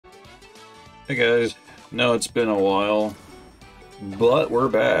Hey guys, no, it's been a while, but we're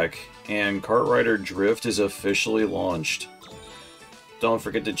back, and Kartrider Drift is officially launched. Don't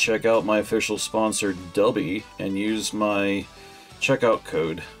forget to check out my official sponsor, Dubby, and use my checkout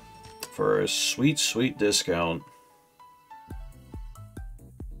code for a sweet, sweet discount.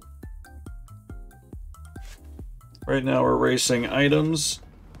 Right now we're racing items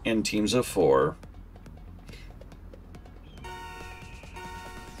in teams of 4.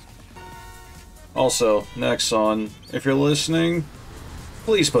 Also, Nexon, if you're listening,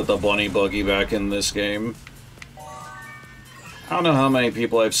 please put the bunny buggy back in this game. I don't know how many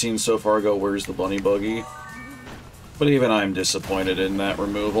people I've seen so far go, "Where's the bunny buggy?" But even I'm disappointed in that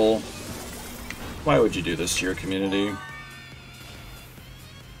removal. Why would you do this to your community?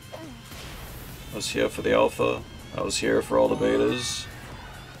 I was here for the alpha. I was here for all the betas.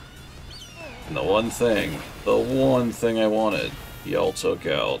 And the one thing I wanted, y'all took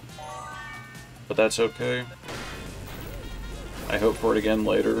out. But that's okay. I hope for it again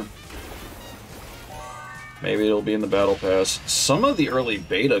later. Maybe it'll be in the Battle Pass. Some of the early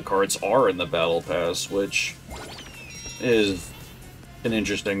beta cards are in the Battle Pass, which is an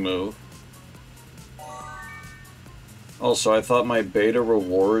interesting move. Also, I thought my beta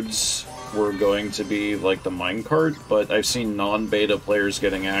rewards were going to be like the minecart, but I've seen non-beta players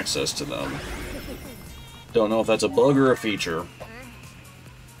getting access to them. Don't know if that's a bug or a feature.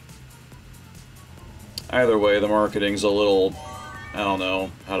 Either way, the marketing's a little... I don't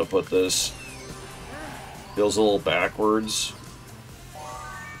know how to put this. Feels a little backwards.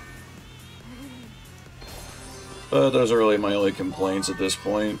 But those are really my only complaints at this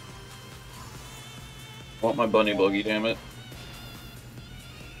point. Want my bunny buggy, damn it.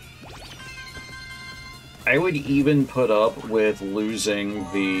 I would even put up with losing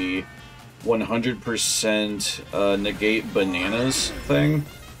the 100% negate bananas thing.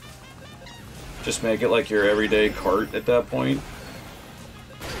 Just make it like your everyday cart at that point.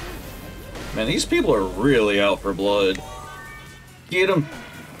 Man, these people are really out for blood. Get him!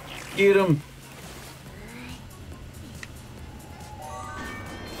 Get him!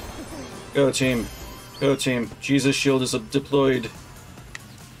 Go team. Go team. Jesus shield is deployed.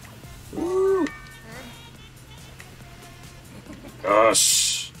 Woo!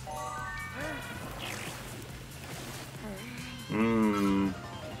 Gosh.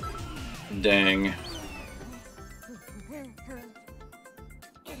 Dang.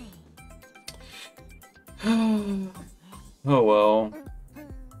 Oh well.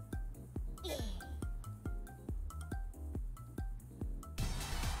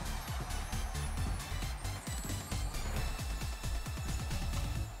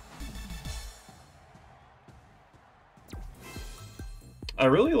 I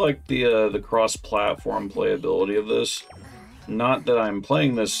really like the cross-platform playability of this. Not that I'm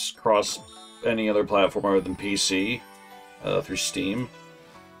playing this cross any other platform other than PC through Steam,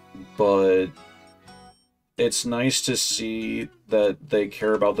 but it's nice to see that they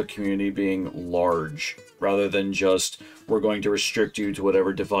care about the community being large, rather than just, we're going to restrict you to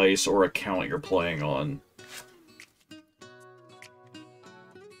whatever device or account you're playing on.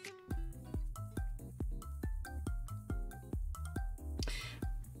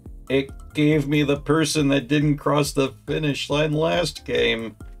 It gave me the person that didn't cross the finish line last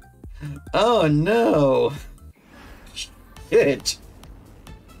game. Oh no! Shit!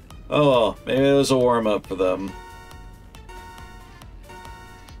 Oh well, maybe it was a warm-up for them.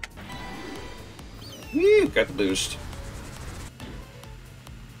 Woo! Got the boost.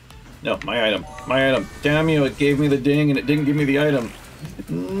 No, my item. My item. Damn you, it gave me the ding and it didn't give me the item.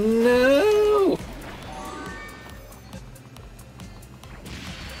 No!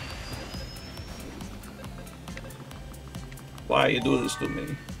 Why you do this to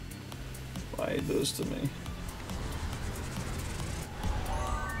me? Why you do this to me?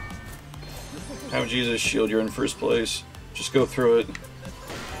 Have Jesus shield, you're in first place. Just go through it.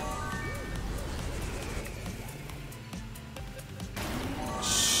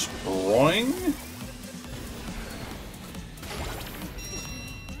 Sproing?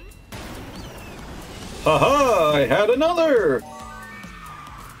 Haha! I had another!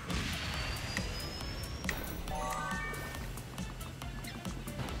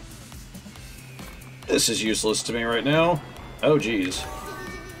 This is useless to me right now. Oh, geez.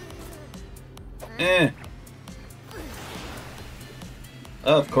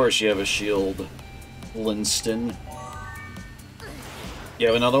 Of course you have a shield, Linston. You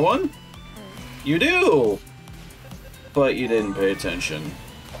have another one? You do! But you didn't pay attention.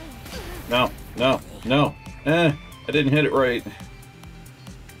 No, no, no. I didn't hit it right.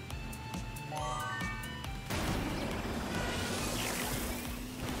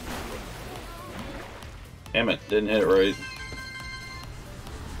 Damn it, didn't hit it right.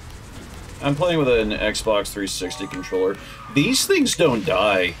 I'm playing with an Xbox 360 controller. These things don't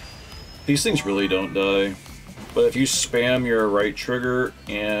die. These things really don't die. But if you spam your right trigger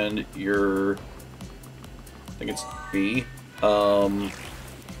and your... I think it's B,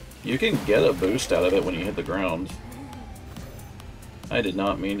 you can get a boost out of it when you hit the ground. I did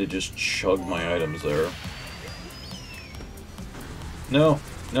not mean to just chug my items there. No,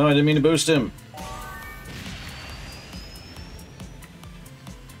 no, I didn't mean to boost him.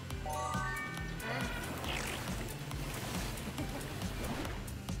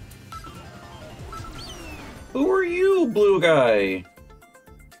 Who are you, blue guy?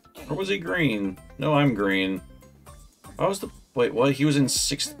 Or was he green? No, I'm green. I was the... Wait, what? He was in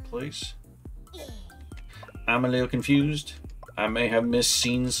 6th place? I'm a little confused. I may have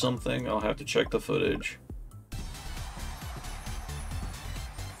misseen something. I'll have to check the footage.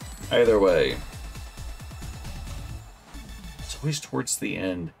 Either way. It's always towards the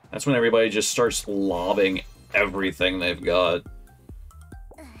end. That's when everybody just starts lobbing everything they've got.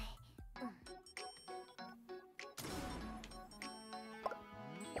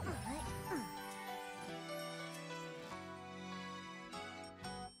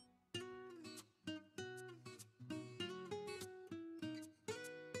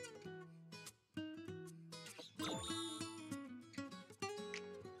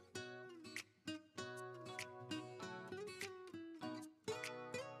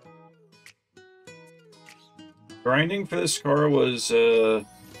 Grinding for this car was, you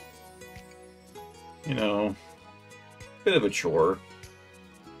know, a bit of a chore.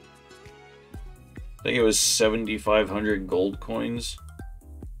 I think it was 7,500 gold coins.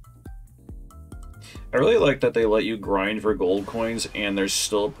 I really like that they let you grind for gold coins and there's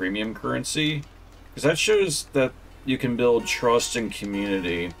still premium currency, because that shows that you can build trust and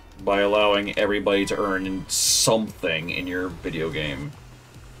community by allowing everybody to earn something in your video game.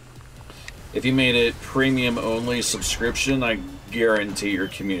 If you made it premium-only subscription, I guarantee your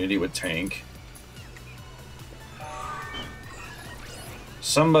community would tank.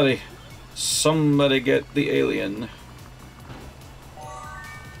 Somebody get the alien.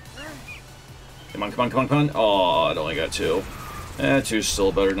 Come on, come on, come on, come on. Aw, it only got 2. Two's still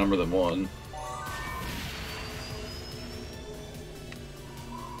a better number than 1.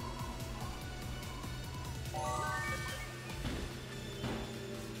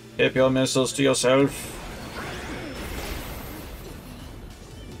 Keep your missiles to yourself.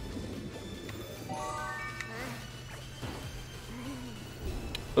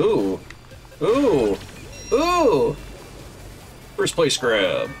 Ooh. Ooh. Ooh! First place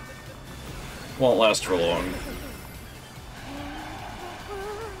grab. Won't last for long.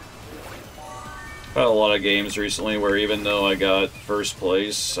 I've had a lot of games recently where even though I got first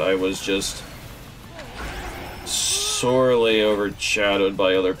place, I was just sorely overshadowed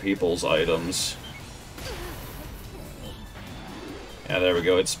by other people's items. Yeah, there we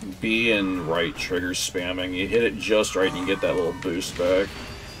go. It's B and right trigger spamming. You hit it just right and you get that little boost back.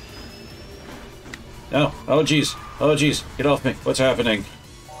 No. Oh, jeez. Oh, jeez. Get off me. What's happening?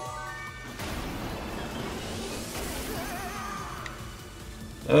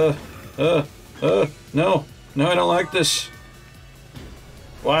 No. No, I don't like this.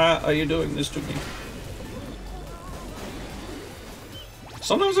 Why are you doing this to me?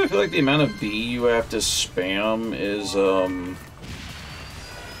 Sometimes I feel like the amount of B you have to spam is,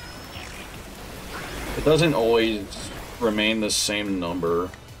 it doesn't always remain the same number.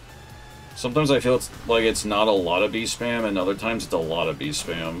 Sometimes I feel like it's not a lot of B spam, and other times it's a lot of B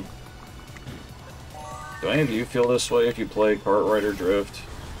spam. Do any of you feel this way if you play Kartrider Drift?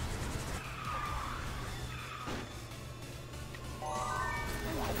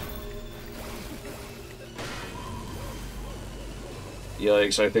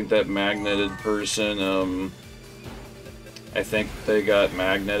 Yikes, I think that magneted person, I think they got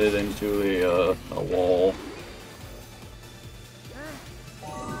magneted into a wall.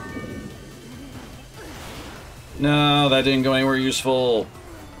 No, that didn't go anywhere useful.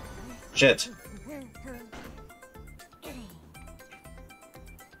 Shit.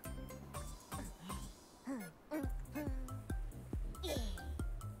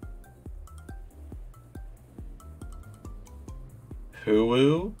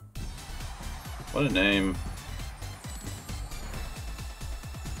 Hoo-woo? What a name.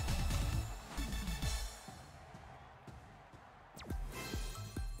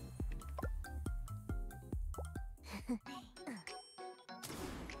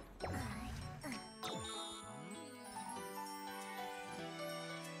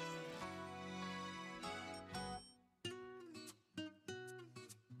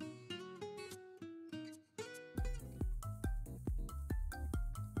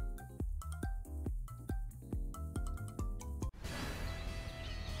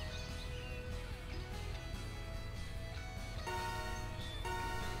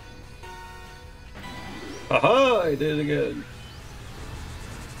 Haha, I did it again.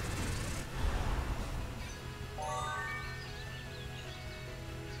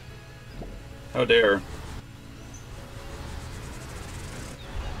 How dare.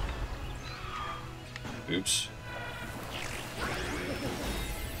 Oops.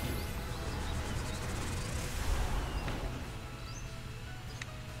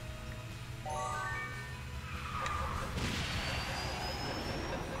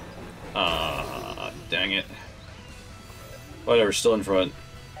 Dang it. Whatever, still in front.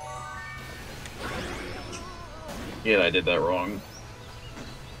 Yeah, I did that wrong.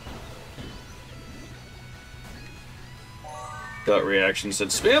 Gut reaction said,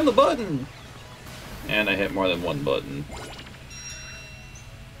 spam the button! And I hit more than one button.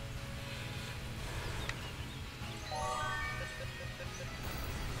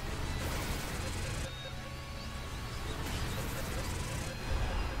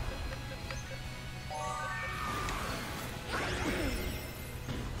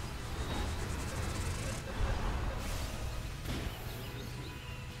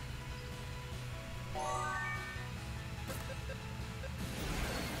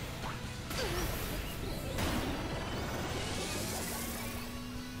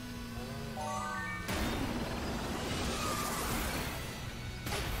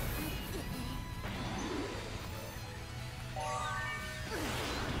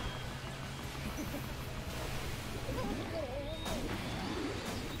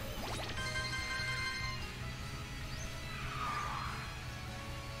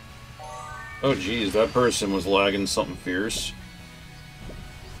 Oh geez, that person was lagging something fierce.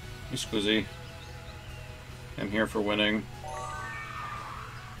 Hey, Squizzy. I'm here for winning.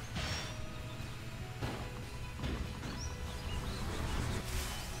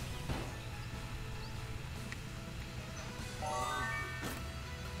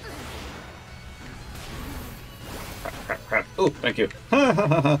 Crap. Oh, thank you.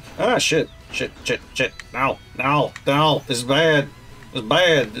 Ah, shit. Shit. No. This is bad. This is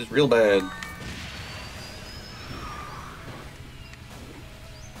bad. This is real bad.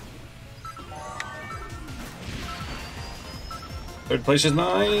 Third place is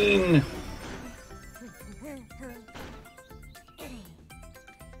mine!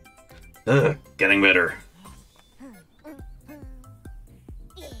 Ugh, getting better.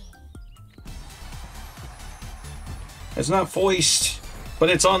 It's not foist, but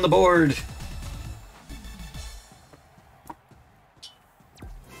it's on the board.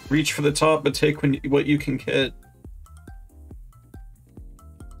 Reach for the top, but take what you can get.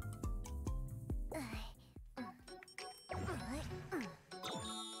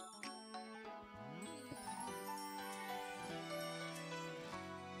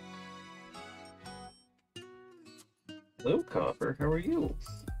 Hello, Copper. How are you?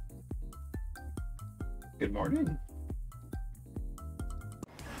 Good morning.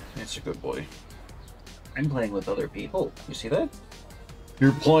 That's a good boy. I'm playing with other people. You see that?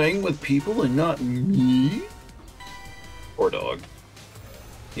 You're playing with people and not me? Poor dog.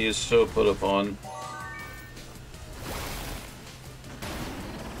 He is so put upon.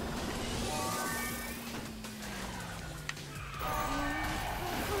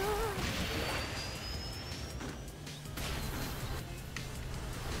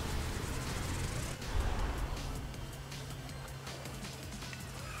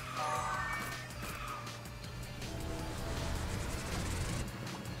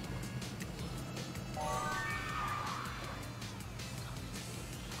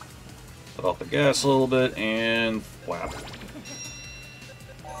 Let off the gas a little bit and flap.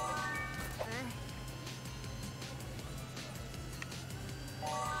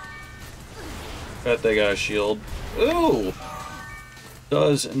 Bet they got a shield. Ooh!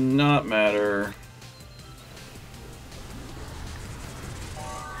 Does not matter.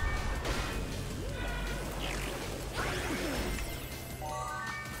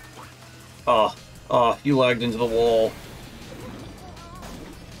 You lagged into the wall.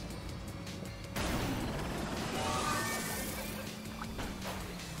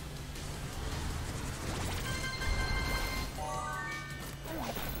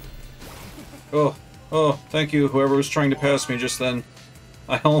 Oh, thank you, whoever was trying to pass me just then.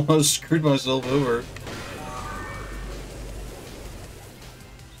 I almost screwed myself over.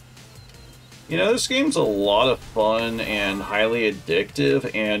 You know, this game's a lot of fun and highly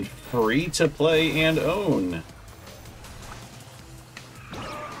addictive and free to play and own.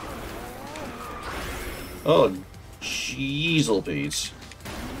 Oh, jeezlebees.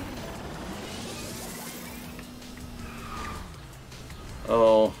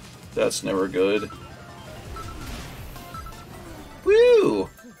 Oh, that's never good. Woo!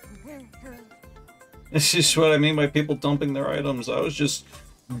 This is what I mean by people dumping their items. I was just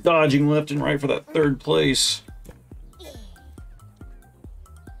dodging left and right for that third place.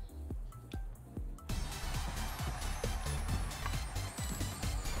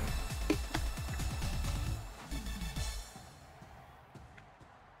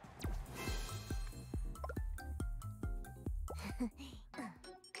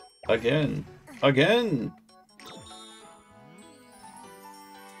 Again. Again!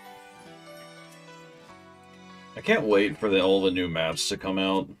 I can't wait for all the new maps to come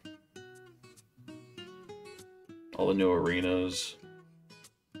out. All the new arenas.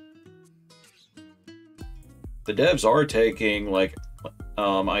 The devs are taking, like,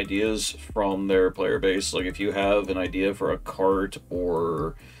 ideas from their player base. Like, if you have an idea for a cart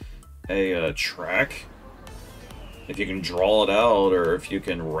or a track, if you can draw it out or if you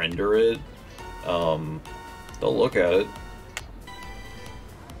can render it, they'll look at it.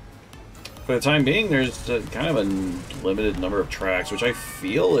 For the time being, there's kind of a limited number of tracks, which I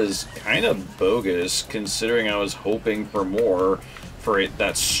feel is kind of bogus, considering I was hoping for more for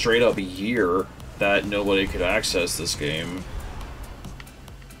that straight-up year that nobody could access this game.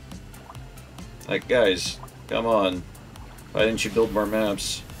 Like, guys, come on. Why didn't you build more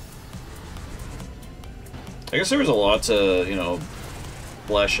maps? I guess there was a lot to, you know,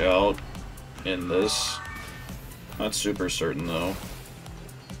 flesh out in this. Not super certain, though.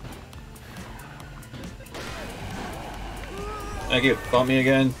 Thank you. Bump me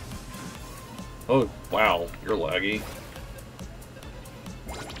again. Oh, wow. You're laggy.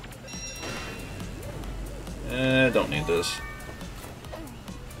 Don't need this.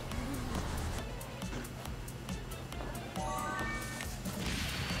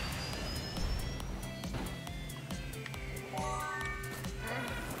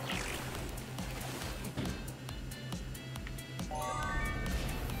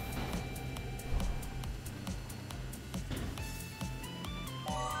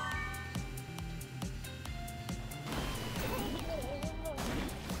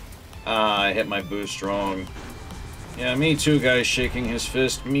 Ah, I hit my boost wrong. Yeah, me too, guys shaking his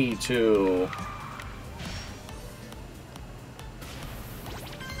fist. Me too.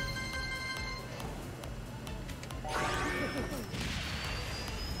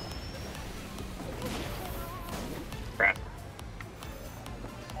 Crap.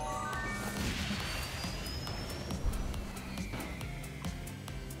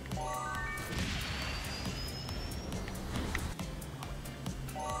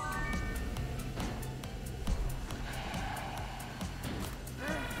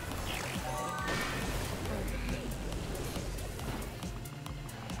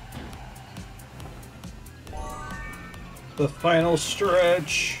 The final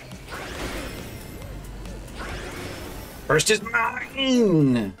stretch. First is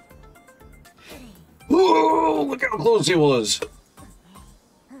mine. Whoa, look how close he was.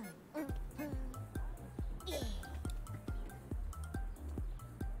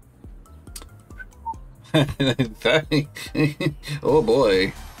 Oh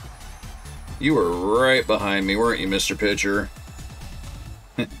boy. You were right behind me, weren't you, Mr. Pitcher?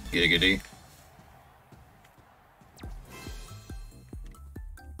 Giggity.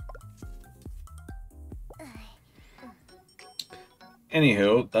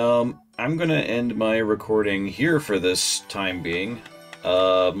 Anywho, I'm gonna end my recording here for this time being.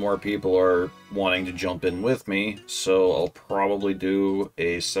 More people are wanting to jump in with me, so I'll probably do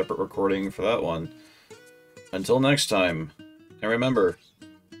a separate recording for that one. Until next time, and remember,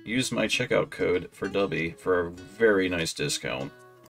 use my checkout code for Dubby for a very nice discount.